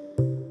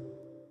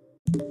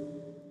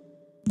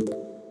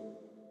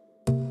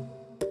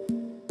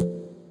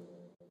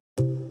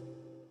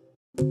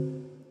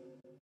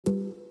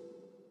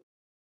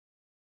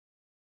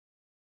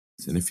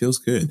 And it feels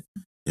good,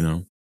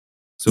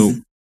 So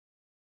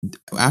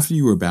after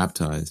you were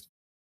baptized,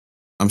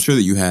 I'm sure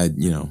that you had,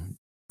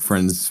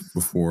 friends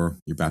before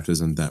your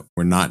baptism that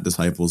were not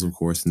disciples, of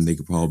course, and they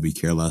could probably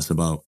care less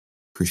about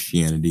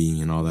Christianity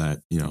and all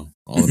that,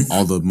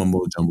 all the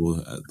mumbo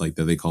jumbo, like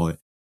that they call it.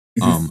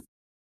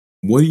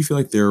 What do you feel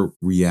like their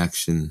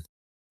reaction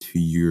to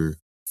your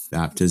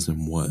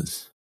baptism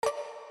was?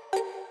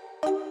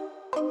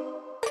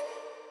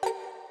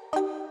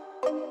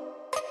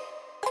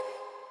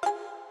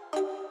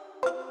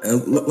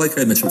 Like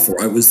I mentioned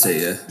before, I was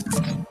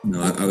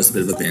I was a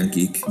bit of a band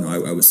geek.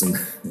 I was in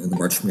the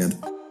marching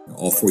band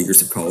all 4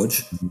 years of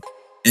college, Mhm.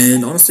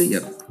 and honestly, yeah,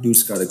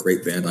 Purdue's got a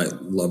great band. I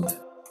loved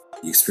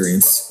the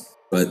experience,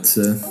 but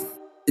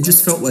it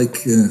just felt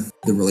like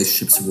the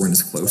relationships weren't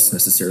as close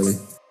necessarily.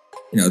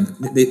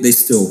 They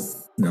still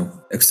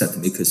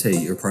accepted me because hey,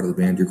 you're part of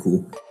the band, you're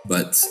cool.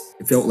 But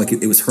it felt like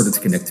it was harder to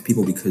connect to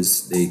people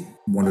because they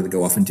wanted to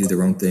go off and do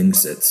their own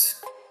things. It's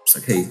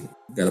like, hey,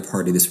 we got a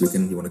party this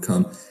weekend. You want to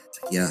come? It's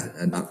like, yeah,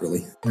 not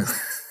really.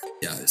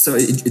 Yeah, so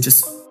it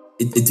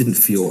didn't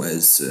feel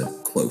as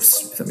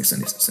close, if that makes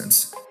any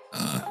sense.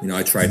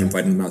 I tried Mhm.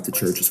 inviting them out to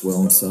church as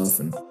well and stuff,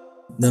 and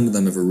none of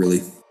them ever really.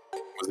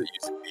 Was it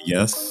usually a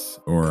yes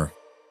or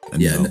a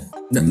Yeah, no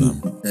from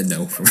them?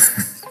 no from,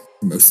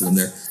 from most of them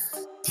there.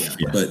 Yeah,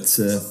 Yeah. but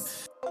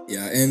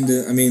yeah, and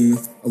I mean,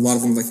 a lot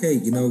of them like, hey,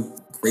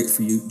 great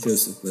for you,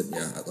 Joseph, but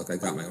yeah, look, I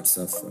got my own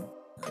stuff. So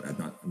I'm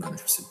not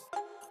interested.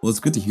 Well, it's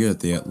good to hear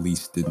that they at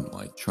least didn't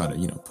like try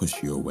to,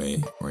 push you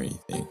away or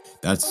anything.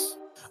 I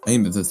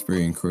think that's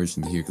very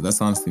encouraging to hear because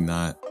that's honestly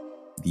not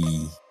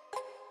the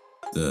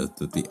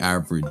the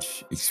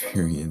average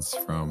experience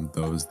from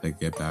those that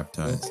get Well,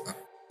 baptized.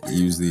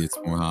 Usually it's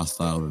more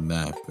hostile than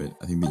that, but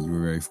I think that you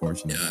were very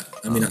fortunate. yeah,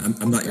 I mean,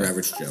 I'm not your That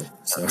average Joe,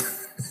 so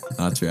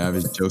not your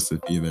average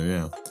Joseph either,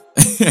 yeah.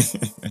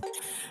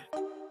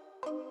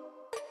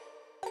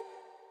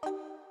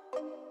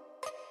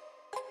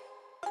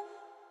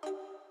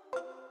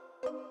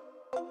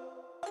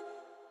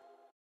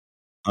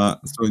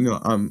 So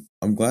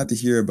I'm glad to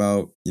hear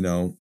about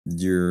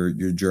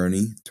your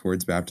journey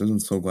towards baptism.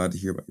 So glad to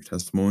hear about your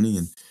testimony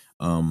and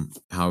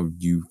how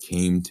you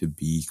came to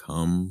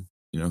become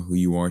who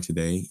you are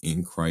today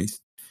in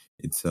Christ.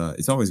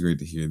 It's always great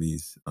to hear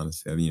these,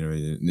 honestly.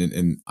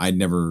 And I'd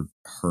never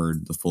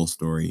heard the full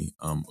story,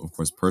 of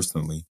course,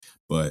 personally,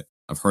 but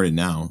I've heard it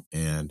now,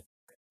 and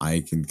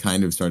I can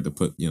kind of start to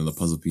put the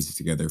puzzle pieces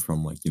together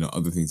from like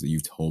other things that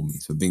you've told me.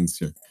 So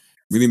things are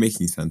really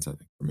making sense, I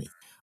think, for me.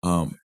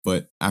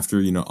 But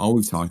after all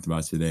we've talked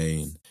about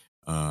today,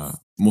 and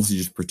mostly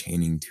just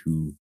pertaining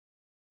to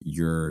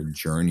your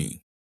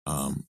journey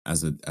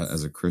as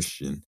a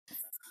Christian,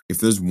 if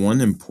there's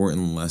one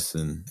important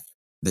lesson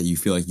that you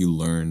feel like you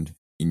learned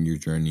in your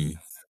journey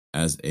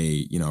as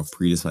a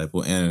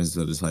pre-disciple and as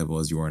a disciple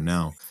as you are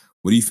now,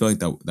 what do you feel like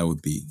that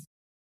would be?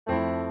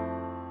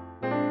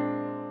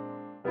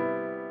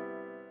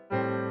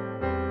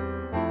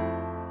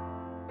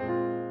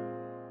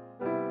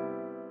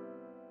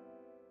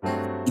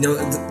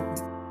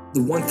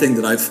 the one thing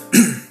that I've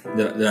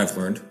that I've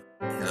learned,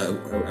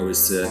 I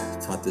was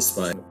taught this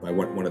by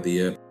one of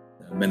the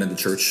men in the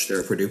church there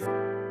at Purdue,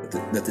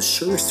 that the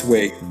surest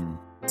way Mm,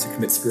 to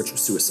commit spiritual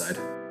suicide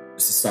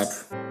is to stop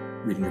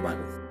reading your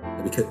Bible,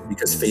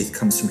 because mm, faith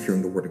comes from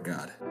hearing the Word of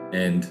God,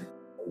 and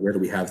where do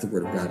we have the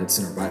Word of God? It's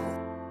in our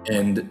Bible,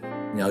 and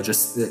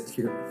just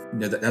here,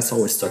 that's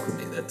always stuck with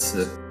me.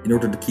 That in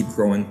order to keep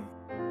growing,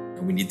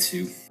 we need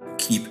to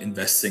keep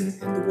investing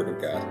in the Word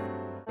of God.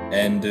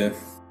 And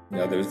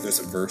there's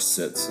a verse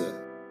that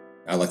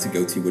I like to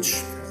go to,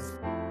 which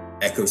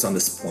echoes on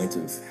this point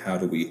of how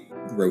do we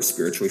grow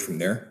spiritually from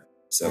there.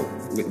 So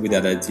with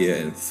that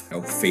idea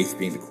of faith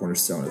being the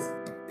cornerstone of,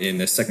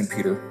 in Second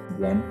Peter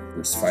 1,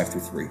 verse 5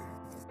 through 3.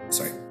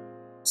 Sorry,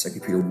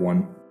 Second Peter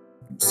 1,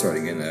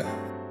 starting in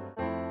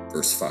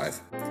verse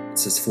 5. It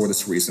says, "For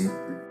this reason,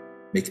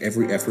 make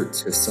every effort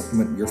to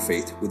supplement your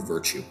faith with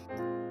virtue,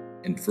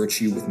 and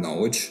virtue with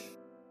knowledge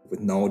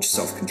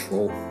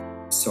self-control,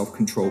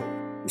 self-control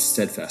with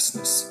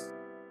steadfastness,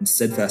 and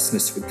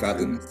steadfastness with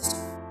godliness,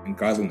 and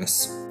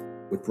godliness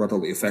with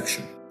brotherly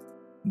affection,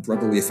 and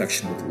brotherly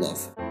affection with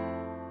love.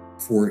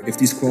 For if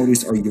these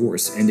qualities are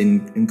yours and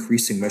in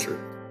increasing measure,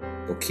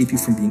 they'll keep you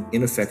from being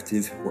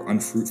ineffective or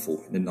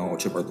unfruitful in the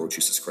knowledge of our Lord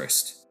Jesus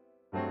Christ.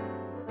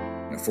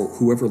 Now, for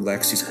whoever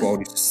lacks these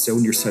qualities is so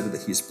nearsighted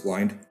that he is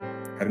blind,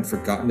 having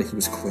forgotten that he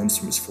was cleansed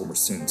from his former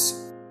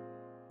sins.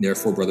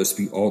 Therefore, brothers,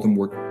 be all the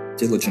more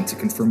diligent to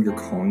confirm your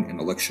calling and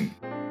election.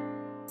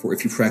 For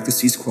if you practice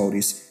these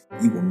qualities,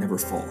 you will never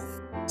fall."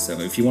 So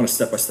if you want a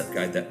step-by-step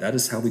guide, that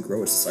is how we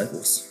grow as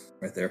disciples,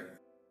 right there.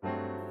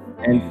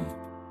 And mm.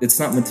 it's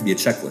not meant to be a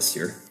checklist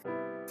here.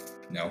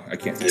 No, I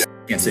can't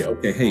say,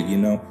 okay,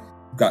 hey,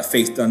 got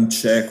faith done,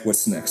 check.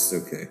 What's next?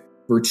 Okay,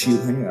 virtue.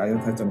 Hey,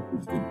 I've done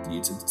good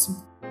deeds.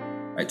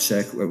 I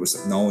check. What was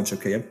it? Knowledge?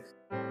 Okay,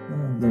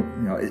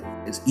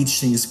 each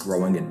thing is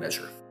growing in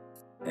measure,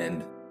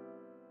 and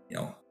you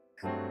know,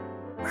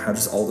 how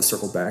does all this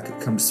circle back? It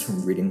comes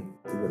from reading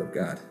the Word of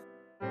God.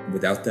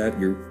 Without that,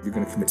 you're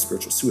going to commit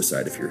spiritual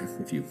suicide if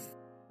you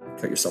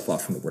cut yourself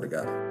off from the Word of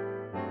God.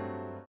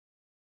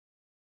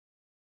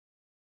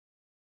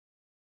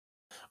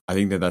 I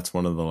think that that's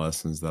one of the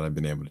lessons that I've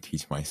been able to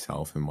teach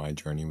myself in my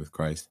journey with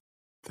Christ.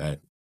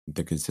 That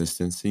the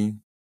consistency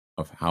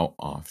of how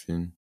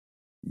often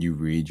you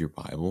read your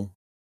Bible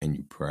and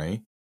you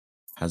pray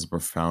has a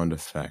profound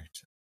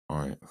effect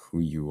on who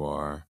you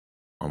are,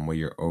 on what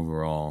your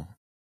overall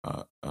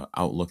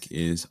outlook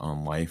is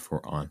on life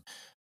or on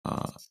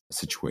uh,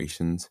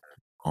 situations,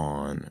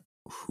 on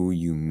who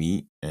you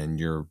meet and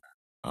your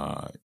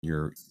I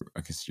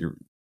guess your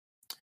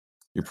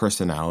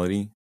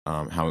personality,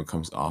 how it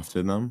comes off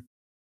to them,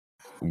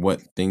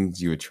 what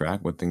things you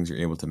attract, what things you're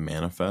able to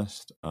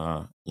manifest,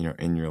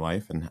 in your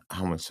life, and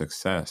how much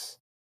success,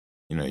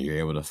 you're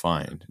able to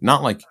find.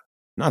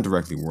 Not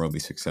directly worldly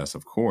success,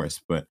 of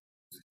course, but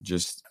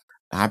just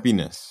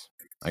happiness.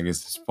 I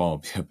guess this fall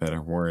would be a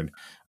better word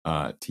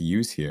to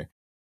use here.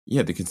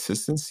 Yeah, the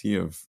consistency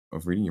of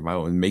reading your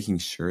Bible and making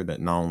sure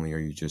that not only are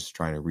you just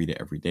trying to read it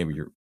every day, but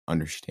you're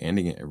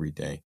understanding it every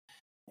day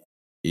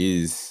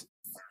is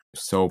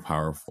so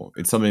powerful.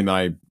 It's something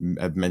that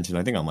have mentioned,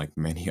 I think, on like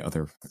many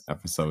other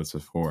episodes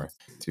before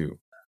too,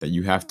 that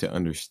you have to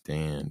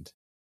understand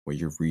what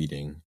you're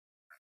reading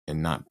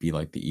and not be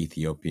like the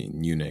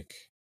Ethiopian eunuch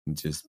and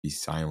just be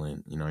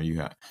silent.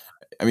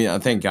 I mean, I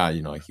thank God,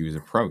 like he was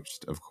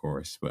approached, of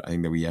course, but I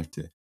think that we have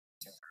to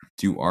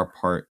do our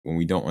part when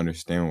we don't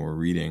understand what we're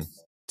reading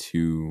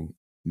to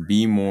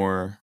be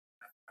more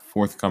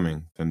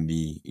forthcoming than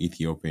the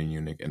Ethiopian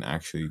eunuch and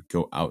actually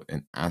go out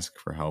and ask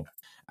for help,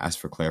 ask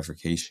for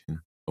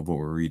clarification of what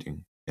we're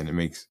reading. And it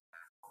makes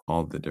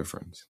all the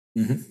difference.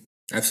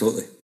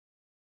 Absolutely.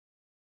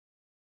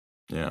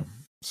 Yeah.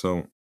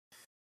 So,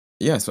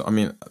 yeah. So, I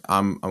mean,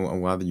 I'm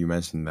glad that you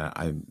mentioned that.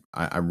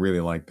 I really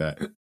like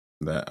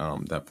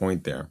that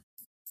point there.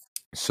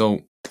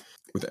 So,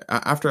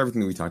 after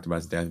everything that we talked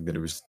about today, I think that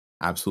it was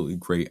absolutely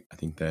great. I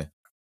think that,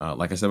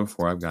 like I said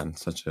before, I've gotten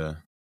such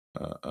a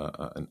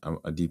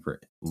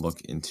deeper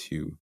look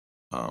into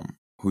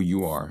who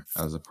you are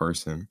as a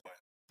person.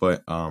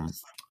 But I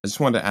just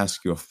wanted to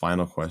ask you a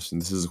final question.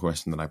 This is a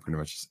question that I pretty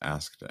much just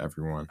ask to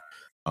everyone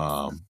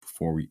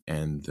before we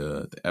end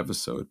the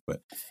episode.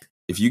 But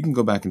if you can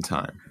go back in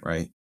time,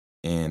 right,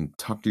 and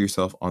talk to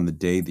yourself on the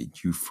day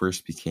that you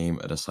first became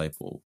a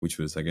disciple, which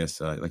was, I guess,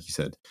 like you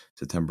said,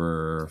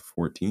 September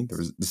 14th,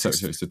 or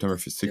sorry, September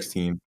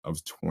 16th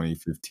of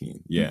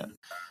 2015. Yeah.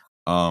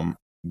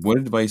 What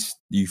advice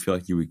do you feel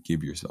like you would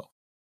give yourself?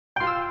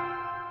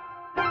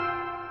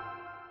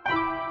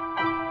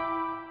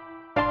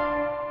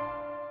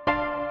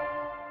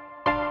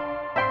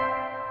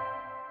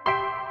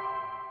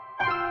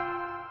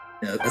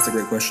 Yeah, that's a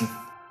great question.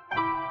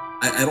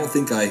 I don't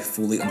think I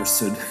fully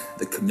understood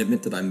the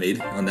commitment that I made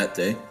on that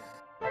day.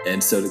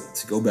 And so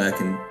to go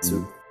back and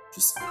to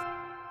just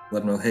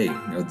let them know, hey,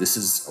 this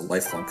is a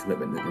lifelong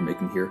commitment that you're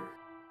making here.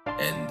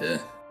 And,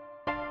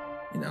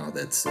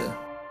 that's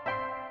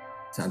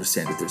to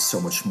understand that there's so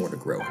much more to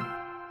grow in,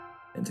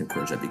 and to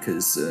encourage that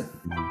because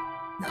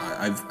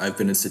Mhm. I've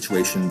been in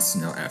situations,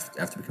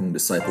 after becoming a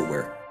disciple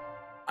where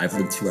I've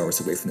lived 2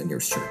 hours away from the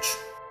nearest church.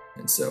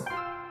 And so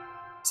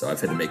I've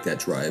had to make that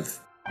drive,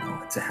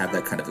 to have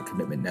that kind of a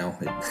commitment now.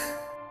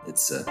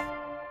 It's it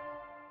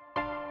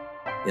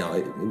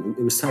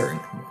was tiring.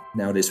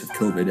 Nowadays with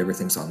COVID,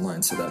 everything's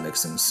online, so that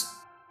makes things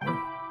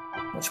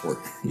much more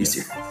Yeah.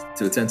 easier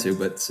to attend to.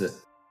 But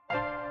Mhm.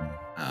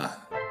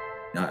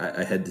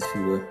 I had to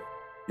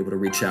be able to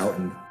reach out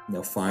and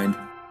find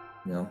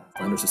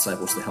those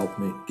disciples to help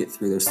me get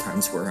through those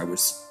times where I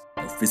was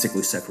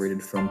physically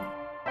separated from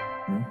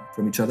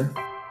each other.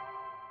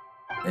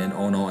 And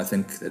all in all, I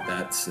think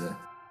that's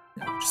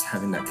just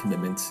having that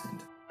commitment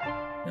and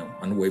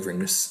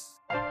unwaveringness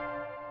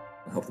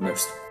will help the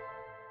most.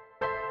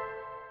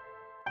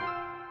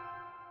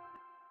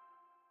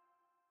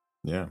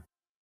 Yeah.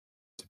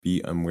 To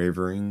be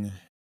unwavering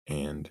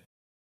and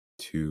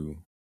to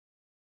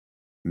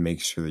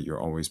make sure that you're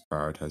always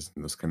prioritizing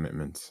those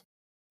commitments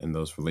and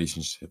those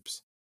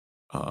relationships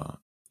uh,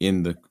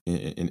 in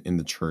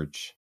the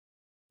church,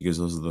 because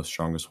those are the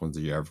strongest ones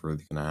that you're ever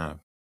really gonna have.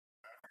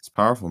 It's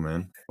powerful,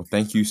 man. Well,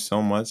 thank you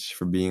so much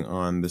for being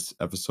on this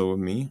episode with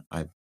me.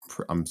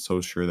 I'm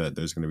so sure that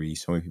there's going to be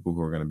so many people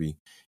who are going to be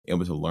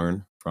able to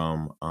learn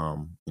from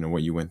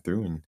what you went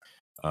through, and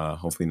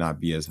hopefully not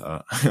be as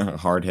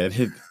hard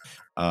headed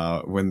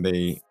when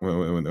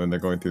they're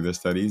going through their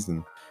studies.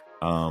 And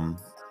um,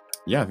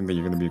 yeah, I think that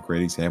you're going to be a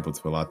great example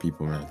to a lot of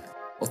people, man.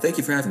 Well, thank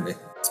you for having me.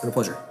 It's been a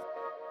pleasure.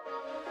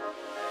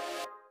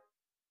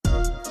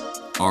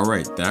 All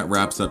right, that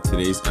wraps up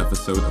today's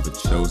episode of a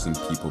Chosen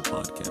People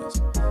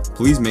podcast.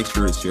 Please make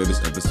sure to share this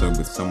episode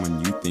with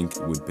someone you think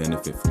would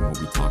benefit from what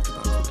we talked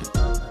about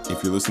today.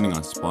 If you're listening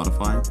on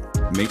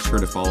Spotify, make sure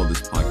to follow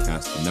this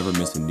podcast to never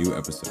miss a new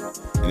episode.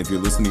 And if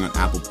you're listening on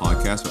Apple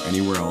Podcasts or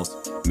anywhere else,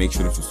 make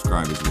sure to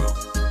subscribe as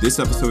well. This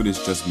episode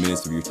is just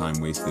minutes of your time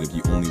wasted if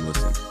you only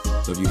listen.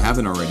 So if you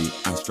haven't already,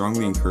 I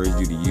strongly encourage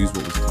you to use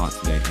what was taught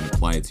today and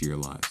apply it to your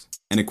lives.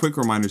 And a quick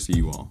reminder to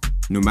you all.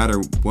 No matter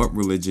what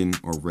religion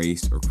or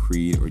race or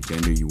creed or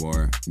gender you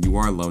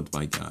are loved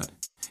by God.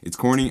 It's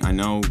corny, I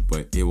know,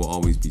 but it will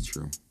always be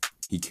true.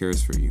 He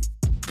cares for you.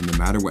 And no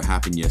matter what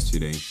happened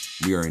yesterday,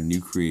 we are a new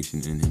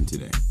creation in Him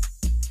today.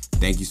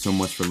 Thank you so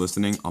much for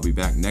listening. I'll be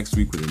back next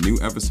week with a new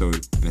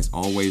episode. And as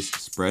always,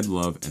 spread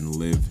love and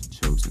live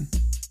chosen.